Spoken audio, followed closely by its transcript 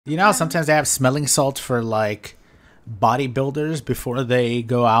You know how sometimes they have smelling salts for like bodybuilders before they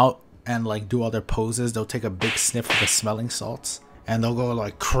go out and like do all their poses? They'll take a big sniff of the smelling salts and they'll go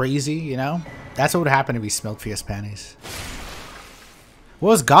like crazy, you know? That's what would happen if we smelled Fia's panties. What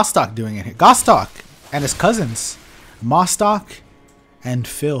was Gostock doing in here? Gostock and his cousins, Mostock and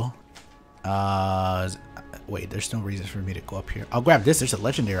Phil. Wait, there's no reason for me to go up here. I'll grab this. There's a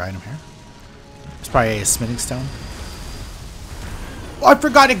legendary item here. It's probably a smithing stone. Oh, I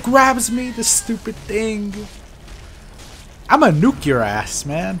forgot it grabs me, this stupid thing. I'm gonna nuke your ass,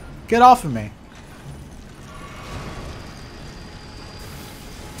 man. Get off of me.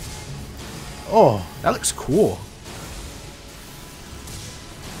 Oh, that looks cool.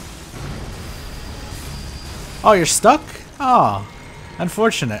 Oh, you're stuck? Oh,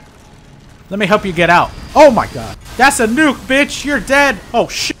 unfortunate. Let me help you get out. Oh my god. That's a nuke, bitch. You're dead. Oh,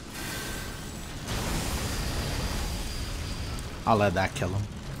 shit. I'll let that kill him.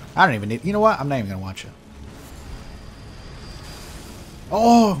 I don't even need... You know what? I'm not even going to watch it.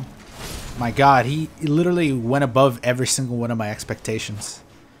 Oh! My god. He literally went above every single one of my expectations.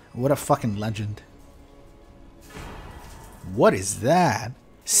 What a fucking legend. What is that?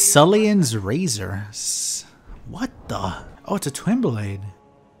 Sullian's Razor. What the... Oh, it's a twin blade.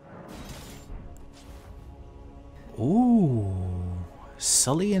 Ooh.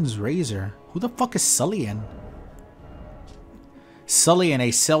 Sullian's Razor. Who the fuck is Sullian? Sullian,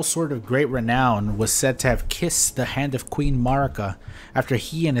 a sellsword of great renown, was said to have kissed the hand of Queen Marika after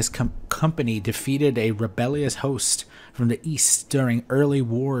he and his company defeated a rebellious host from the east during early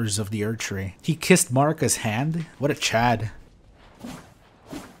wars of the Erdtree. He kissed Marika's hand? What a Chad.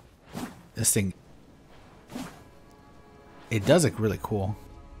 This thing... It does look really cool.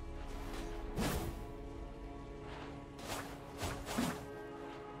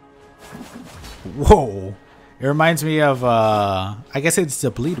 Whoa. It reminds me of, I guess it's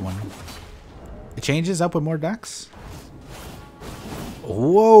the bleed one. It changes up with more decks?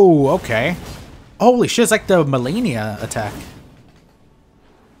 Whoa, okay. Holy shit, it's like the Melania attack.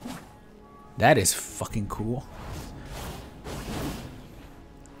 That is fucking cool.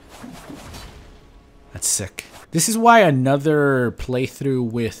 That's sick. This is why another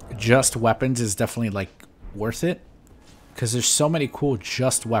playthrough with just weapons is definitely, like, worth it. Because there's so many cool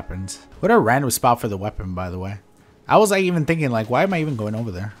just weapons. What a random spot for the weapon, by the way. I was like even thinking, like, why am I even going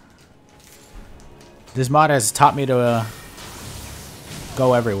over there? This mod has taught me to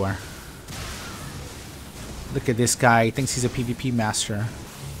go everywhere. Look at this guy. He thinks he's a PvP master.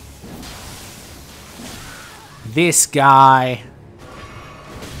 This guy.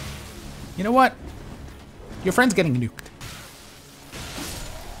 You know what? Your friend's getting nuked.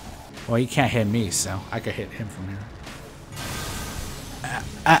 Well, he can't hit me, so I could hit him from here.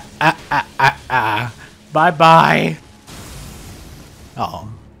 Bye-bye.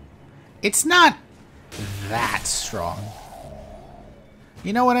 Uh-oh. It's not that strong.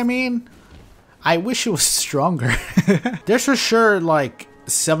 You know what I mean? I wish it was stronger. There's for sure, like,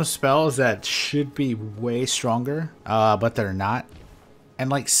 some spells that should be way stronger, but they're not. And,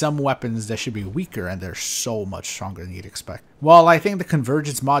 like, some weapons that should be weaker, and they're so much stronger than you'd expect. Well, I think the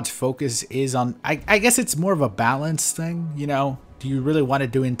Convergence mod's focus is on... I guess it's more of a balance thing, you know? Do you really want to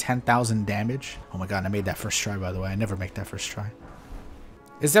do in 10,000 damage? Oh my god, I made that first try, by the way. I never make that first try.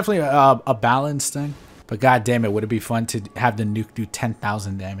 It's definitely a balance thing. But god damn it, would it be fun to have the nuke do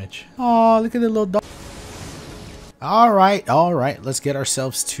 10,000 damage. Oh, look at the little dog. Alright, alright. Let's get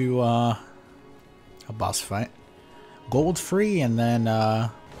ourselves to a boss fight. Gold free and then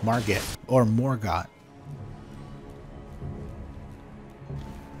Margit. Or Morgott.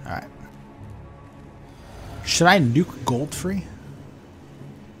 Alright. Should I nuke gold free?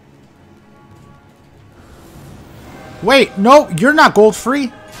 Wait, no, you're not gold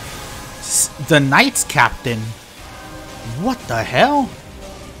free. The Knights Captain. What the hell?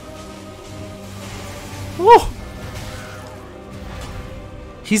 Whoa.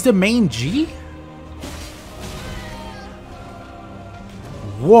 He's the main G?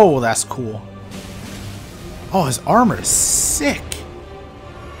 Whoa, that's cool. Oh, his armor is sick.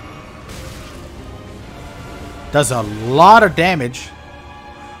 Does a lot of damage.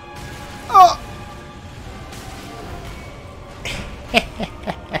 Oh.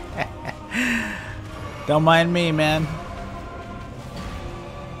 Don't mind me, man.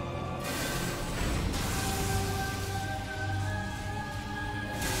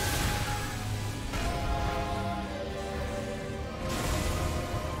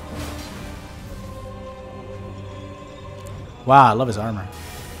 Wow, I love his armor.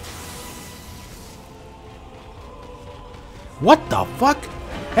 What the fuck?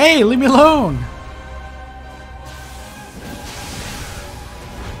 Hey, leave me alone!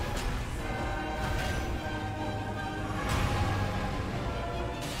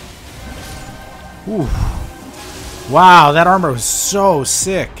 Ooh. Wow, that armor was so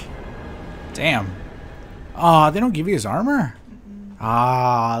sick. Damn. Aw, they don't give you his armor?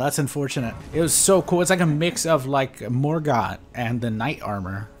 Ah, that's unfortunate. It was so cool. It's like a mix of like Morgott and the knight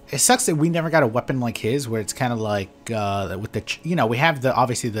armor. It sucks that we never got a weapon like his, where it's kind of like with the, you know, we have the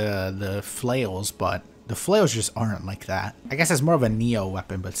obviously the flails, but the flails just aren't like that. I guess it's more of a Neo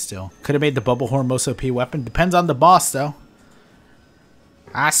weapon, but still. Could have made the bubble horn most OP weapon. Depends on the boss, though.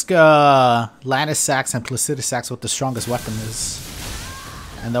 Ask Lanisax and Placidusax what the strongest weapon is,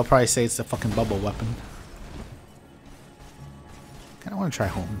 and they'll probably say it's the fucking bubble weapon. Kinda wanna try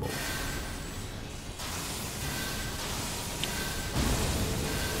Home Bolt.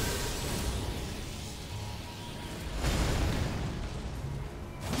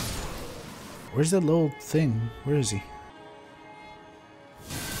 Where's the little thing? Where is he?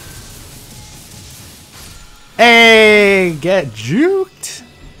 Hey, get juked.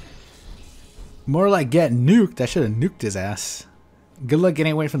 More like get nuked. I should have nuked his ass. Good luck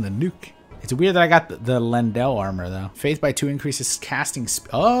getting away from the nuke. It's weird that I got the Lendel armor, though. Faith by 2 increases casting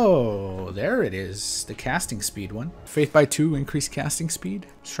speed. Oh, there it is. The casting speed one. Faith by 2 increased casting speed.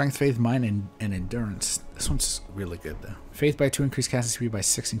 Strength, faith, mind, and endurance. This one's really good, though. Faith by 2 increased casting speed by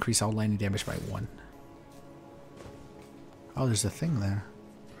 6. Increase all lightning damage by 1. Oh, there's a thing there.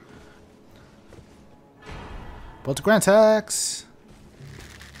 Bolt to Grand Axe.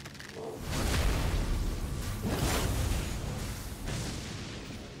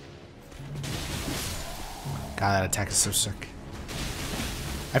 God, that attack is so sick.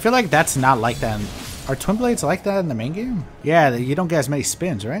 I feel like that's not like that. Are Twin Blades like that in the main game? Yeah, you don't get as many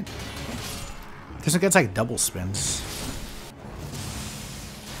spins, right? This one gets like double spins.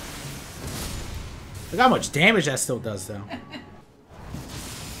 Look how much damage that still does, though.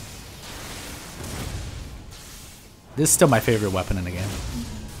 This is still my favorite weapon in the game.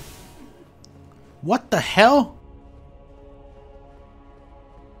 What the hell?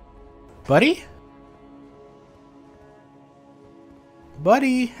 Buddy?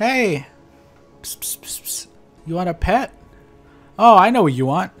 Buddy, hey. Psst, psst, psst, psst. You want a pet? Oh, I know what you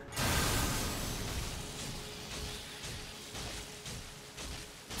want.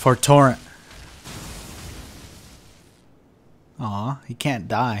 For Torrent. Aw, he can't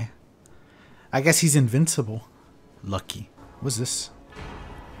die. I guess he's invincible. Lucky. What's this?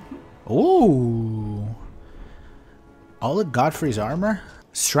 Ooh. All of Godfrey's armor?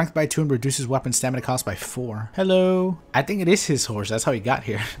 Strength by 2 and reduces weapon stamina cost by 4. Hello. I think it is his horse. That's how he got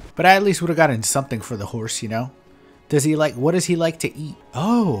here. But I at least would have gotten something for the horse, you know? Does he like, what does he like to eat?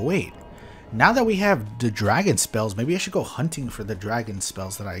 Oh, wait. Now that we have the dragon spells, maybe I should go hunting for the dragon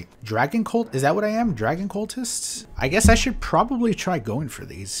spells that I... Dragon cult? Is that what I am? Dragon cultists? I guess I should probably try going for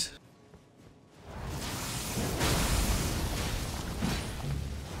these.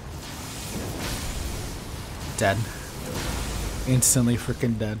 Dead. Instantly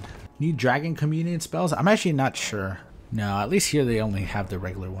freaking dead. Need dragon communion spells? I'm actually not sure. No, at least here they only have the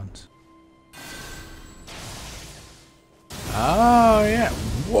regular ones. Oh, yeah.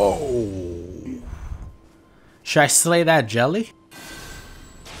 Whoa. Should I slay that jelly?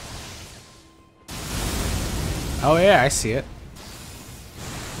 Oh, yeah, I see it.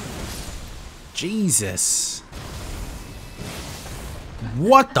 Jesus.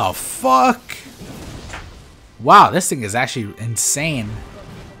 What the fuck? Wow, this thing is actually insane.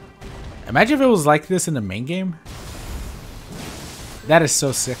 Imagine if it was like this in the main game. That is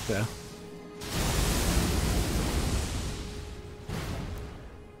so sick, though.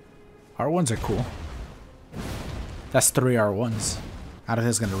 R1s are cool. That's 3 R1s. I don't think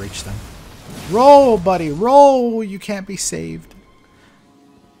it's going to reach them. Roll, buddy, roll! You can't be saved.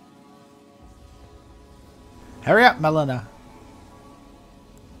 Hurry up, Melina.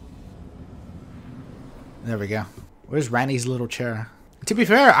 There we go. Where's Ranni's little chair? To be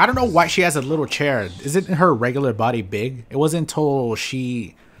fair, I don't know why she has a little chair. Isn't her regular body big? It wasn't until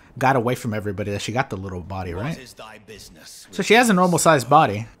she got away from everybody that she got the little body, right? So she has a normal sized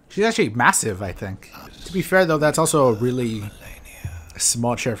body. She's actually massive, I think. To be fair, though, that's also a really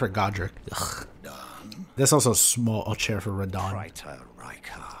small chair for Godric. Ugh. That's also a small chair for Radon.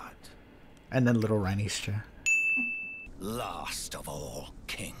 And then little Ranni's chair. Last of all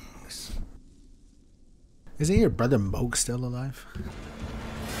kings. Isn't your brother Moog still alive?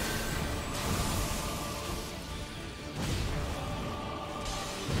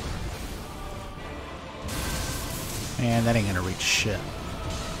 Man, that ain't gonna reach shit.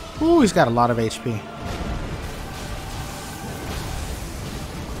 Ooh, he's got a lot of HP.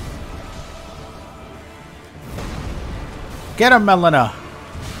 Get him, Melina!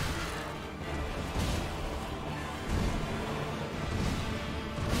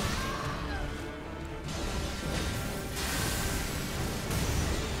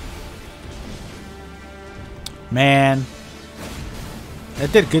 Man.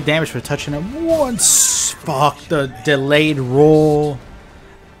 That did good damage for touching it once. Fuck the delayed roll.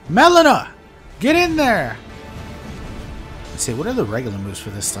 Melina! Get in there! Let's see, what are the regular moves for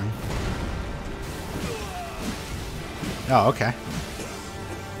this thing? Oh, okay.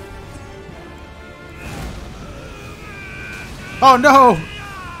 Oh no!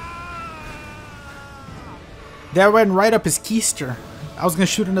 That went right up his keister. I was gonna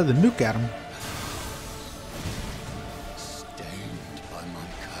shoot another nuke at him. Stained by my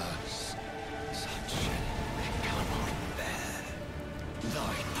curse, such they cannot bear.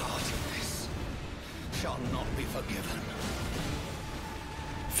 Thy part in this shall not be forgiven.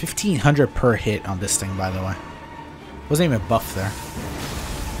 1500 per hit on this thing, by the way. Wasn't even buffed there.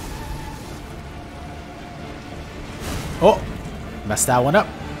 Oh! Messed that one up.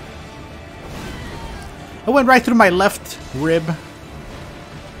 It went right through my left rib.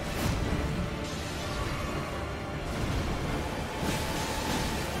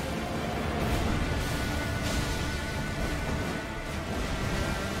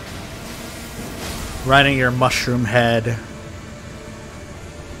 Right in your mushroom head.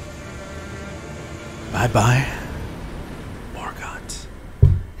 Bye-bye. Morgott.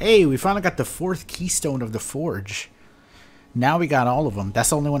 Hey, we finally got the 4th keystone of the forge. Now we got all of them. That's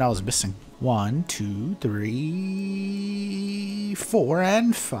the only one I was missing. 1, 2, 3, 4,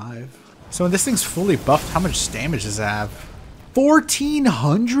 and 5. So when this thing's fully buffed, how much damage does it have?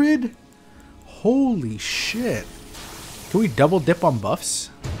 1400? Holy shit. Can we double dip on buffs?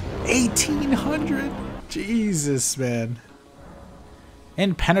 1800? Jesus, man.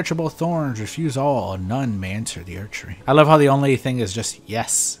 Impenetrable thorns. Refuse all. None may enter the archery. I love how the only thing is just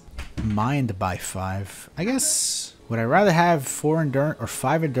yes. Mind by 5. I guess... would I rather have 4 endurance or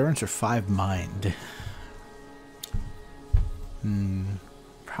 5 endurance or 5 mind?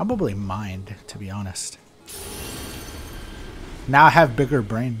 Probably mind, to be honest. Now I have bigger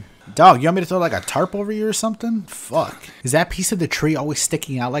brain. Dog, you want me to throw like a tarp over you or something? Fuck. Is that piece of the tree always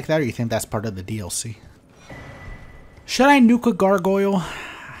sticking out like that, or you think that's part of the DLC? Should I nuke a gargoyle? Are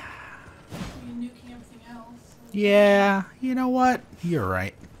you nuking everything else? Yeah, you know what? You're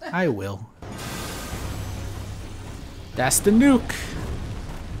right. I will. That's the nuke.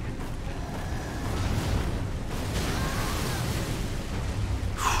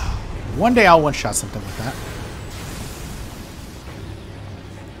 One day I'll one-shot something with that.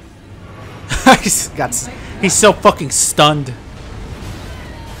 He's so fucking stunned.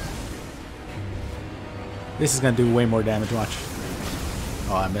 This is gonna do way more damage, watch.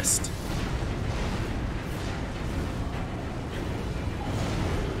 Oh, I missed.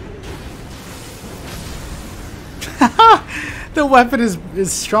 The weapon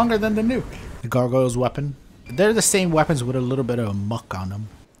is stronger than the nuke. The gargoyle's weapon. They're the same weapons with a little bit of muck on them.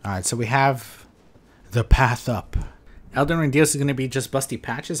 Alright, so we have the path up. Elden Ring DLC is going to be just busty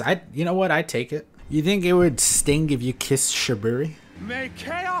patches? You know what? I'd take it. You think it would sting if you kissed Shiburi? May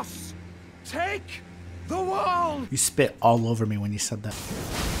chaos take the world! You spit all over me when you said that.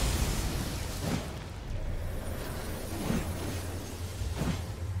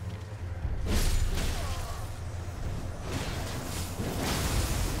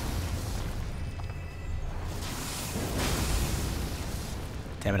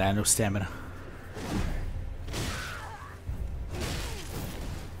 Damn it, I have no stamina.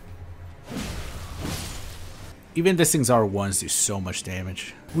 Even this thing's R1s do so much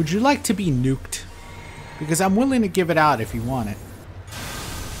damage. Would you like to be nuked? Because I'm willing to give it out if you want it.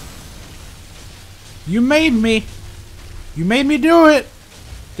 You made me! You made me do it!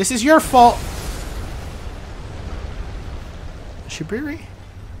 This is your fault! Shibiri?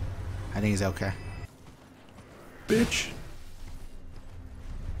 I think he's okay. Bitch.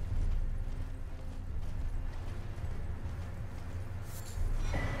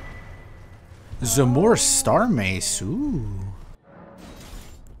 Zamor Star Mace. Ooh.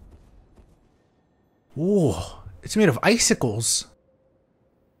 Ooh. It's made of icicles.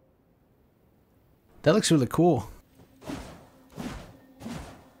 That looks really cool.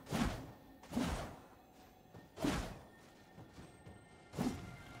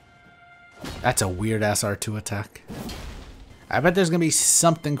 That's a weird ass R2 attack. I bet there's gonna be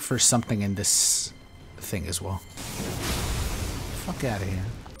something for something in this thing as well. Fuck out of here.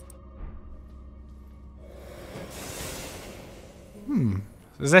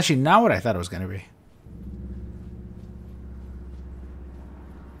 This is actually not what I thought it was going to be.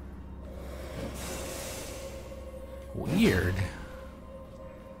 Weird.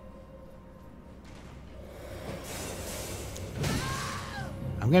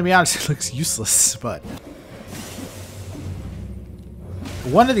 I'm going to be honest, it looks useless, but...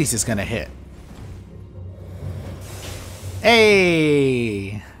 one of these is going to hit.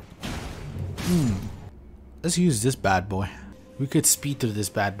 Hey! Let's use this bad boy. We could speed through this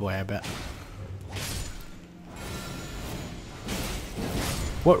bad boy, I bet.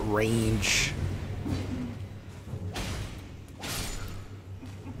 What range?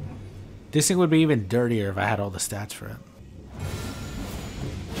 This thing would be even dirtier if I had all the stats for it.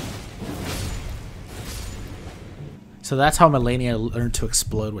 So that's how Melania learned to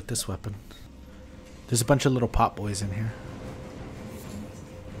explode with this weapon. There's a bunch of little pot boys in here.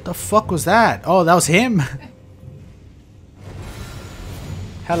 The fuck was that? Oh, that was him.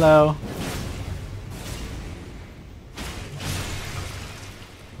 Hello.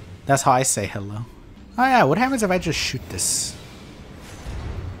 That's how I say hello. Oh yeah, what happens if I just shoot this?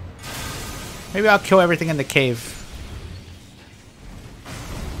 Maybe I'll kill everything in the cave.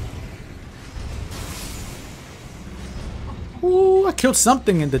 Ooh, I killed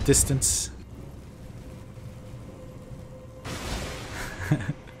something in the distance.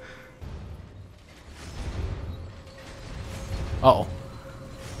 Uh-oh.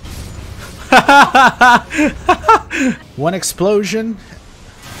 One explosion,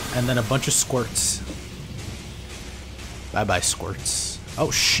 and then a bunch of squirts. Bye-bye, squirts. Oh,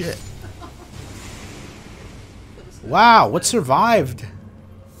 shit. Wow, what survived?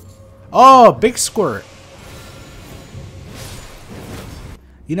 Oh, big squirt.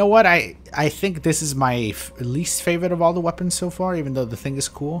 You know what? I think this is my least favorite of all the weapons so far, even though the thing is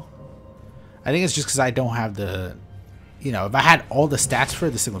cool. I think it's just because I don't have the... You know, if I had all the stats for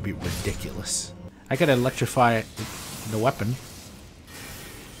it, this thing would be ridiculous. I could electrify the weapon.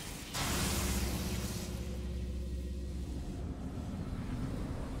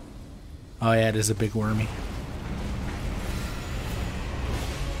 Oh yeah, it is a big wormy.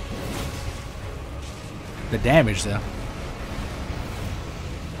 The damage, though.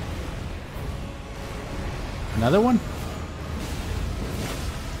 Another one?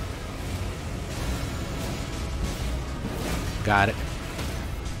 Got it.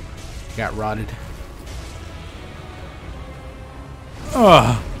 Got rotted.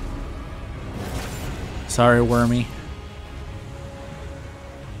 Ugh. Sorry, wormy.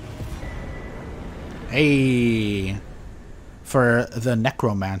 Hey. For the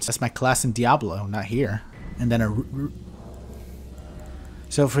necromancer. That's my class in Diablo, not here. And then a...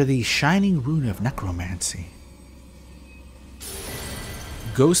 So for the shining rune of necromancy.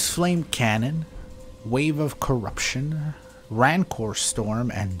 Ghost flame cannon. Wave of corruption. Rancor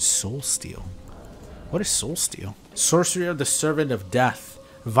Storm, and Soul Steal. What is Soul Steal? Sorcery of the Servant of Death.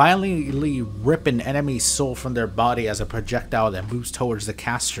 Violently rip an enemy's soul from their body as a projectile that moves towards the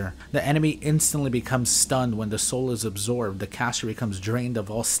caster. The enemy instantly becomes stunned when the soul is absorbed. The caster becomes drained of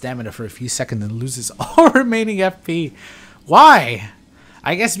all stamina for a few seconds and loses all remaining FP. Why?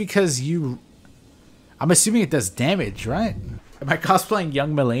 I guess because you... I'm assuming it does damage, right? Am I cosplaying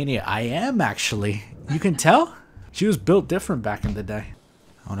young Melania? I am, actually. You can tell? She was built different back in the day.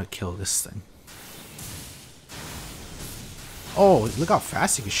 I want to kill this thing. Oh, look how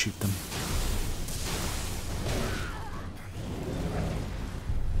fast you can shoot them.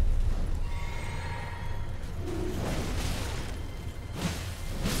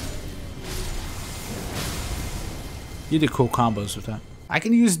 You did cool combos with that. I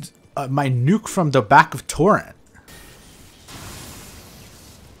can use my nuke from the back of Torrent.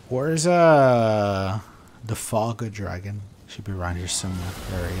 Where's the Fog Dragon? Should be around here somewhere.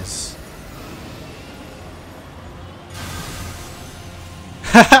 There he is.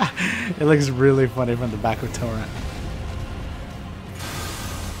 It looks really funny from the back of Torrent.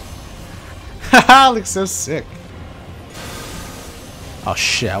 Haha, looks so sick. Oh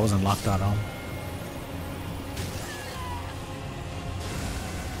shit, I wasn't locked on him.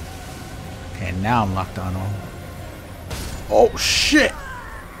 Okay, now I'm locked on him. Oh shit!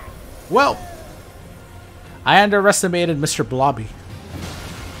 Well, I underestimated Mr. Blobby.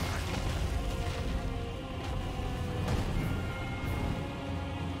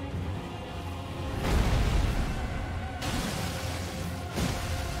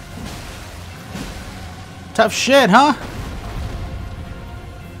 Tough shit, huh?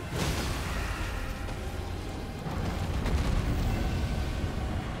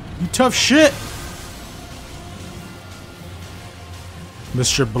 You tough shit.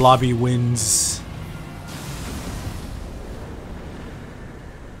 Mr. Blobby wins.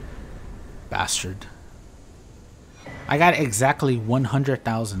 Bastard. I got exactly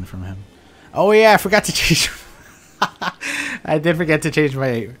 100,000 from him. Oh yeah, I forgot to change. I did forget to change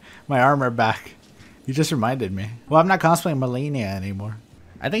my armor back. You just reminded me. Well, I'm not cosplaying Melania anymore.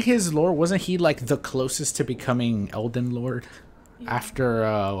 I think his lore, wasn't he like the closest to becoming Elden Lord? Yeah.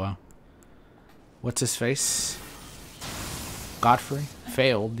 After, what's his face? Godfrey?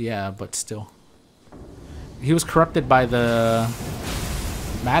 Failed, yeah, but still. He was corrupted by the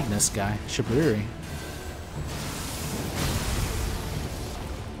madness guy, Shibriri.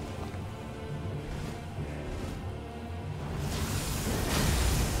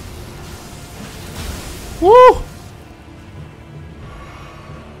 Woo!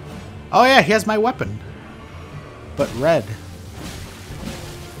 Oh yeah, he has my weapon. But red.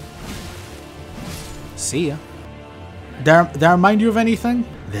 See ya. Did I remind you of anything?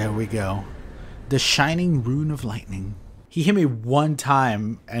 There we go. The Shining Rune of Lightning. He hit me one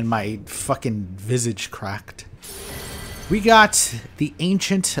time and my fucking visage cracked. We got the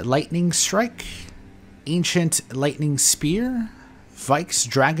Ancient Lightning Strike, Ancient Lightning Spear, Vike's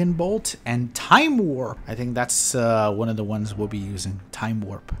Dragon Bolt, and Time Warp. I think that's one of the ones we'll be using. Time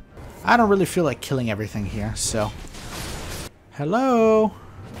Warp. I don't really feel like killing everything here, so... Hello?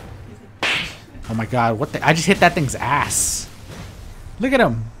 Oh my god, what the... I just hit that thing's ass. Look at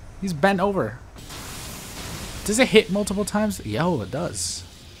him. He's bent over. Does it hit multiple times? Yo, it does.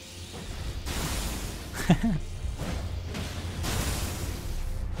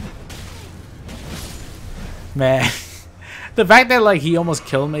 Man. The fact that like he almost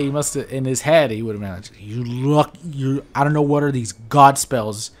killed me, he must have, in his head, he would have been like, I don't know what are these god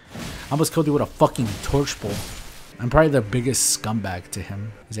spells. I almost killed you with a fucking torch bowl. I'm probably the biggest scumbag to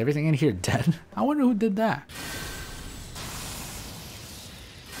him. Is everything in here dead? I wonder who did that.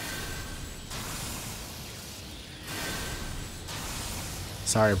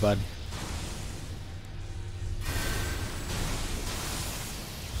 Sorry, bud.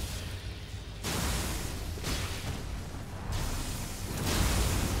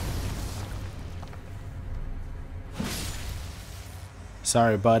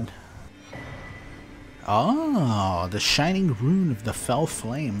 Sorry, bud. Oh, the Shining Rune of the Fell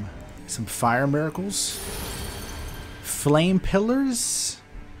Flame. Some fire miracles. Flame Pillars.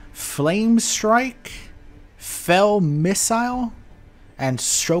 Flame Strike. Fell Missile. And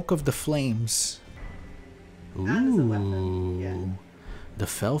Stroke of the Flames. Ooh. Yeah. The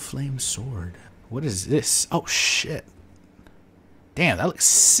Fell Flame Sword. What is this? Oh, shit. Damn, that looks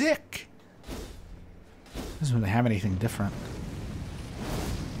sick. Doesn't really have anything different.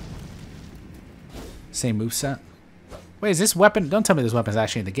 Same moveset. Wait, is this weapon? Don't tell me this weapon is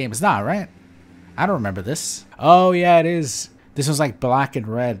actually in the game. It's not, right? I don't remember this. Oh, yeah, it is. This one's like black and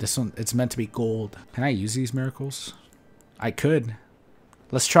red. This one, it's meant to be gold. Can I use these miracles? I could.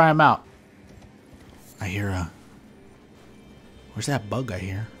 Let's try them out. I hear a... Where's that bug I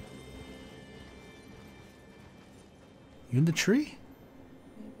hear? You in the tree?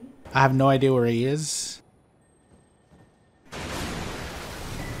 I have no idea where he is.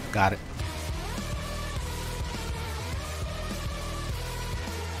 Got it.